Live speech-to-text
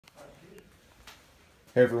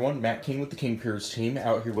Hey everyone, Matt King with the King Piers team,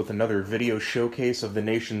 out here with another video showcase of the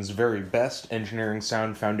nation's very best engineering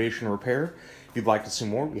sound foundation repair. If you'd like to see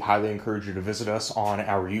more, we highly encourage you to visit us on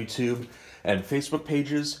our YouTube and Facebook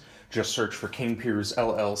pages. Just search for King Piers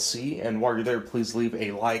LLC, and while you're there, please leave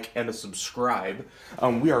a like and a subscribe.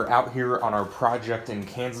 We are out here on our project in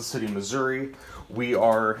Kansas City, Missouri. We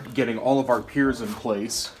are getting all of our piers in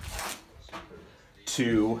place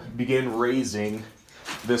to begin raising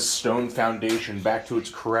this stone foundation back to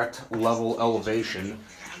its correct level elevation.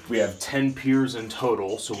 We have 10 piers in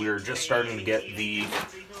total, so we are just starting to get the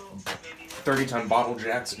 30-ton bottle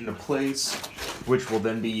jacks into place, which will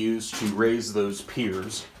then be used to raise those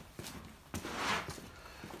piers.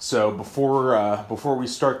 So before we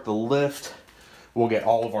start the lift, we'll get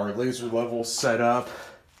all of our laser levels set up,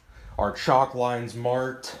 our chalk lines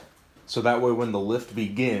marked, so that way when the lift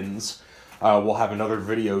begins, we'll have another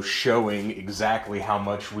video showing exactly how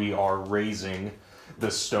much we are raising the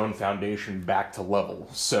stone foundation back to level.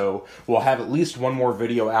 So we'll have at least one more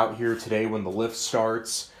video out here today when the lift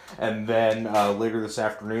starts, and then later this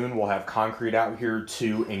afternoon we'll have concrete out here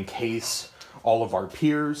to encase all of our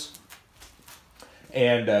piers.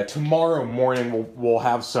 And tomorrow morning we'll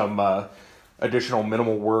have some additional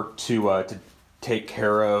minimal work to take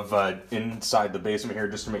care of inside the basement here,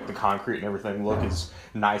 just to make the concrete and everything look as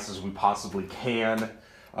nice as we possibly can.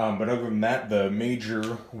 But other than that, the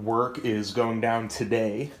major work is going down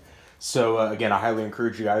today. So again, I highly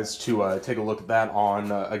encourage you guys to take a look at that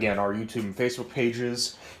on, again, our YouTube and Facebook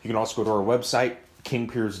pages. You can also go to our website,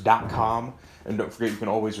 kingpiers.com. And don't forget, you can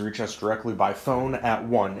always reach us directly by phone at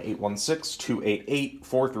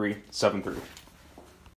 1-816-288-4373.